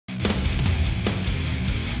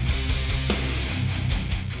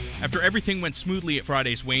After everything went smoothly at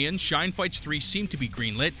Friday's weigh-in, Shine Fights 3 seemed to be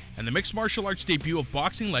greenlit, and the mixed martial arts debut of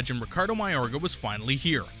boxing legend Ricardo Mayorga was finally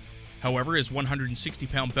here. However, his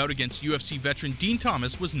 160-pound bout against UFC veteran Dean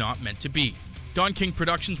Thomas was not meant to be. Don King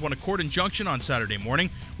Productions won a court injunction on Saturday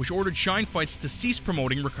morning, which ordered Shine Fights to cease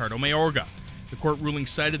promoting Ricardo Mayorga. The court ruling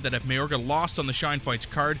cited that if Mayorga lost on the Shine Fights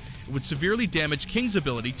card, it would severely damage King's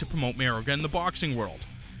ability to promote Mayorga in the boxing world.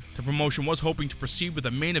 The promotion was hoping to proceed with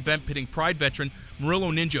a main event pitting Pride veteran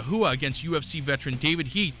Murillo Ninja Hua against UFC veteran David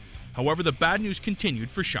Heath. However, the bad news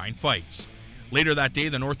continued for Shine Fights. Later that day,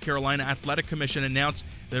 the North Carolina Athletic Commission announced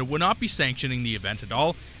that it would not be sanctioning the event at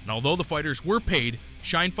all, and although the fighters were paid,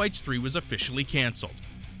 Shine Fights 3 was officially canceled.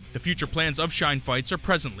 The future plans of Shine Fights are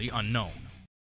presently unknown.